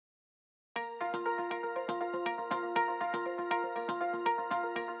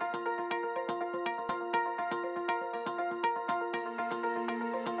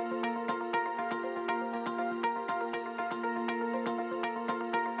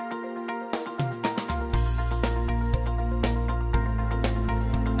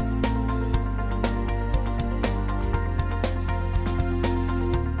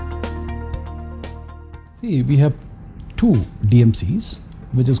See, we have two DMCs,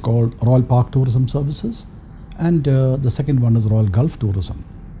 which is called Royal Park Tourism Services, and the second one is Royal Gulf Tourism.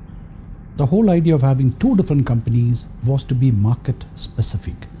 The whole idea of having two different companies was to be market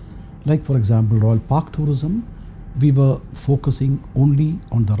specific. Like for example, Royal Park Tourism, we were focusing only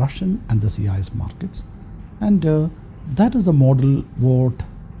on the Russian and the CIS markets, and that is the model what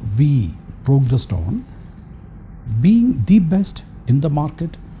we progressed on, being the best in the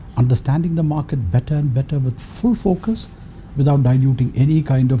market, understanding the market better and better with full focus without diluting any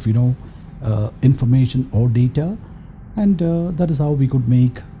kind of information or data, and that is how we could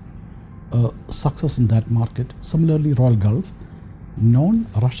make success in that market. Similarly, Royal Gulf,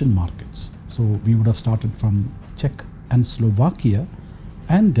 non-Russian markets, so we would have started from Czech and Slovakia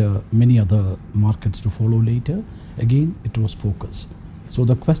and many other markets to follow later. Again, it was focus. So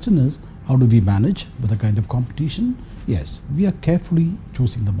the question is, how do we manage with a kind of competition? Yes, we are carefully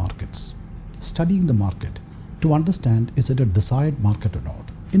choosing the markets, studying the market to understand, is it a desired market or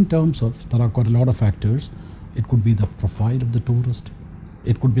not? In terms of, there are quite a lot of factors. It could be the profile of the tourist.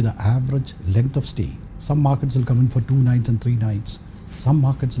 It could be the average length of stay. Some markets will come in for 2 nights and 3 nights. Some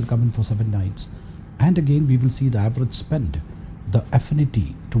markets will come in for 7 nights. And again, we will see the average spend, the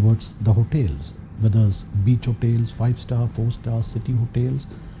affinity towards the hotels, whether it's beach hotels, 5-star, 4-star, city hotels.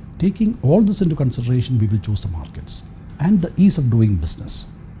 Taking all this into consideration, we will choose the markets and the ease of doing business.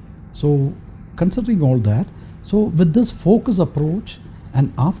 So considering all that, so with this focus approach,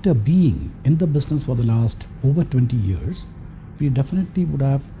 and after being in the business for the last over 20 years, we definitely would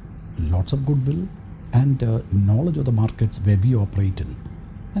have lots of goodwill and knowledge of the markets where we operate in.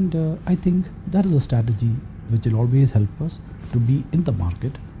 And I think that is a strategy which will always help us to be in the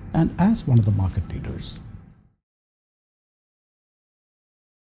market and as one of the market leaders.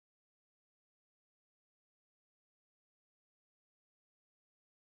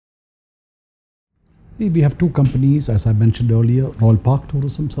 See, we have two companies, as I mentioned earlier, Royal Park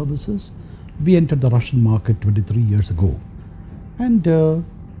Tourism Services. We entered the Russian market 23 years ago. And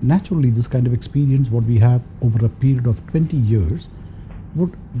naturally, this kind of experience, what we have over a period of 20 years,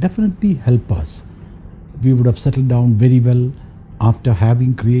 would definitely help us. We would have settled down very well after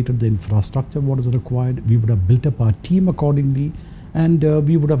having created the infrastructure, what is required. We would have built up our team accordingly, and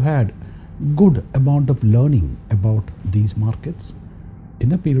we would have had good amount of learning about these markets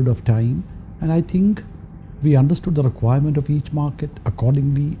in a period of time. And I think we understood the requirement of each market.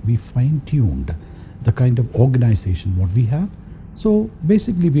 Accordingly, we fine-tuned the kind of organization what we have. So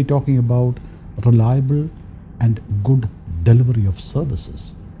basically, we're talking about reliable and good delivery of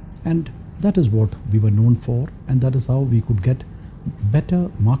services. And that is what we were known for, and that is how we could get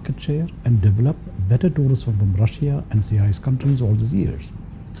better market share and develop better tourism from Russia and CIS countries all these years.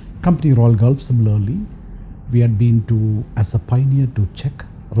 Company Royal Gulf, similarly, we had been to as a pioneer to Czech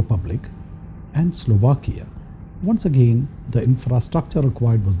Republic and Slovakia. Once again, the infrastructure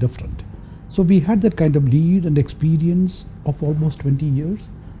required was different. So we had that kind of lead and experience of almost 20 years,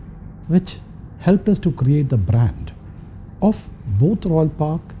 which helped us to create the brand of both Royal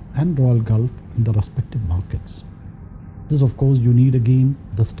Park and Royal Gulf in the respective markets. This, of course, you need again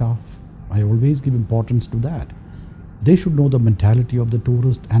the staff. I always give importance to that. They should know the mentality of the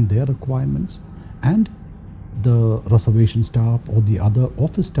tourist and their requirements, and the reservation staff or the other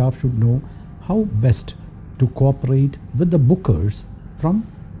office staff should know how best to cooperate with the bookers from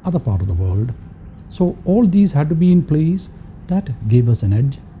other part of the world. So all these had to be in place. That gave us an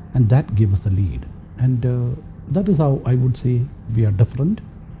edge, and that gave us the lead. And that is how I would say we are different,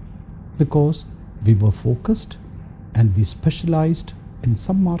 because we were focused and we specialized in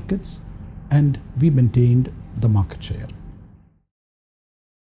some markets and we maintained the market share.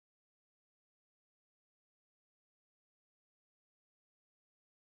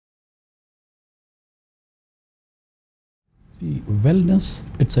 See, wellness,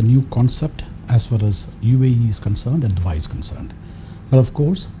 it's a new concept as far as UAE is concerned and Dubai is concerned. But of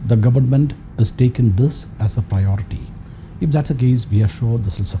course, the government has taken this as a priority. If that's the case, we are sure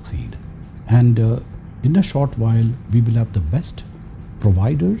this will succeed. And in a short while, we will have the best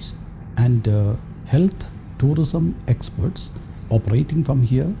providers and health tourism experts operating from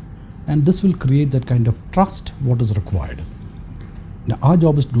here. And this will create that kind of trust what is required. Now, our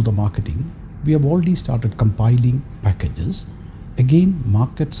job is to do the marketing. We have already started compiling packages, again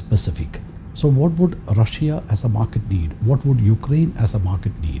market specific. So what would Russia as a market need? What would Ukraine as a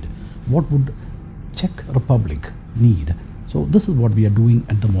market need? What would Czech Republic need? So this is what we are doing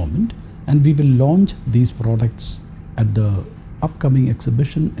at the moment, and we will launch these products at the upcoming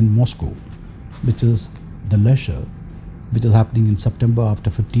exhibition in Moscow, which is the leisure, which is happening in September, after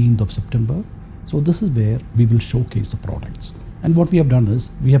 15th of September. So this is where we will showcase the products. And what we have done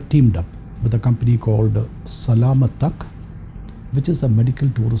is we have teamed up with a company called Salamatak, which is a medical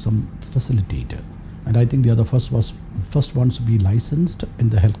tourism facilitator. And I think they are the first ones to be licensed in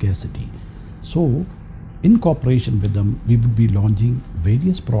the healthcare city. So in cooperation with them, we would be launching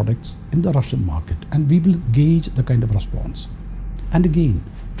various products in the Russian market, and we will gauge the kind of response. And again,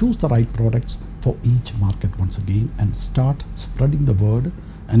 choose the right products for each market once again and start spreading the word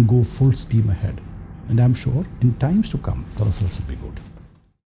and go full steam ahead. And I'm sure in times to come, the results will be good.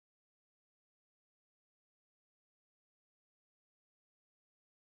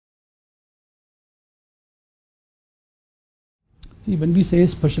 See, when we say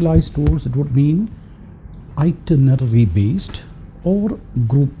specialized tours, it would mean itinerary based or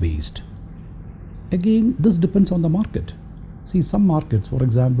group based. Again, this depends on the market. See, some markets, for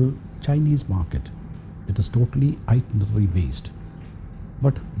example, Chinese market, it is totally itinerary based.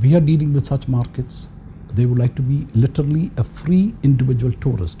 But we are dealing with such markets. They would like to be literally a free individual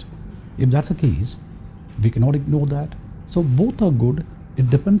tourist. If that's the case, we cannot ignore that. So both are good. It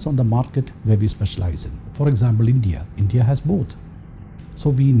depends on the market where we specialize in. For example, India has both. So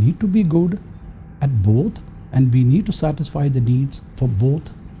we need to be good at both, and we need to satisfy the needs for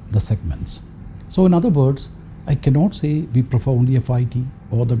both the segments. So in other words, I cannot say we prefer only FIT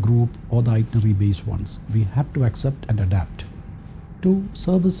or the group or the itinerary based ones. We have to accept and adapt to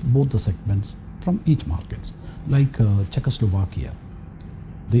service both the segments from each market. Like Czechoslovakia,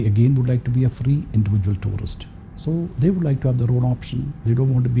 they again would like to be a free individual tourist. So they would like to have their own option. They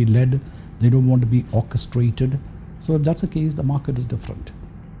don't want to be led. They don't want to be orchestrated. So if that's the case, the market is different.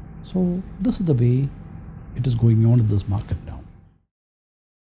 So this is the way it is going on in this market now.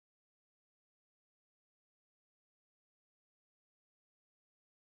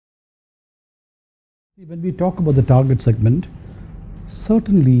 When we talk about the target segment,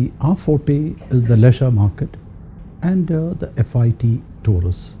 certainly our forte is the leisure market and the FIT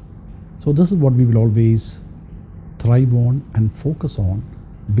tourists. So this is what we will always thrive on and focus on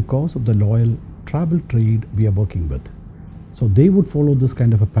because of the loyal travel trade we are working with. So they would follow this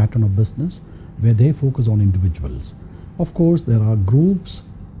kind of a pattern of business where they focus on individuals. Of course, there are groups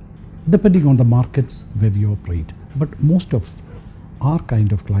depending on the markets where we operate, but most of our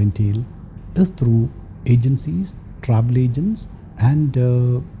kind of clientele is through agencies, travel agents,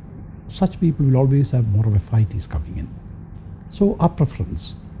 and such people will always have more of FITs coming in. So our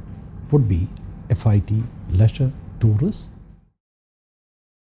preference would be FIT, leisure, tourists.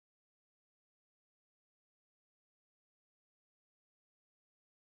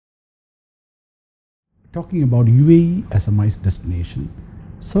 Talking about UAE as a nice destination,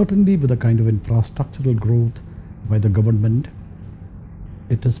 certainly with the kind of infrastructural growth by the government,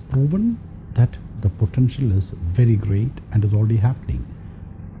 it is proven that the potential is very great and is already happening.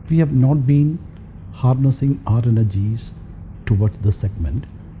 We have not been harnessing our energies towards this segment,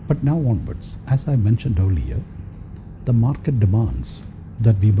 but now onwards, as I mentioned earlier, the market demands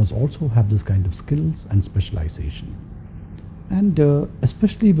that we must also have this kind of skills and specialization. And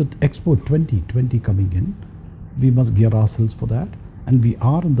especially with Expo 2020 coming in, we must gear ourselves for that, and we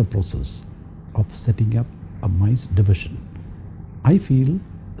are in the process of setting up a MICE division. I feel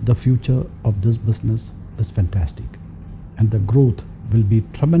the future of this business is fantastic, and the growth will be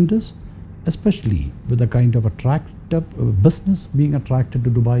tremendous, especially with the kind of attractive business being attracted to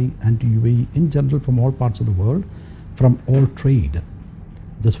Dubai and to UAE in general from all parts of the world, from all trade.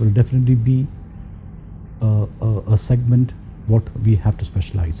 This will definitely be a segment what we have to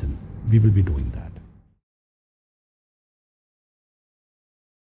specialize in. We will be doing that.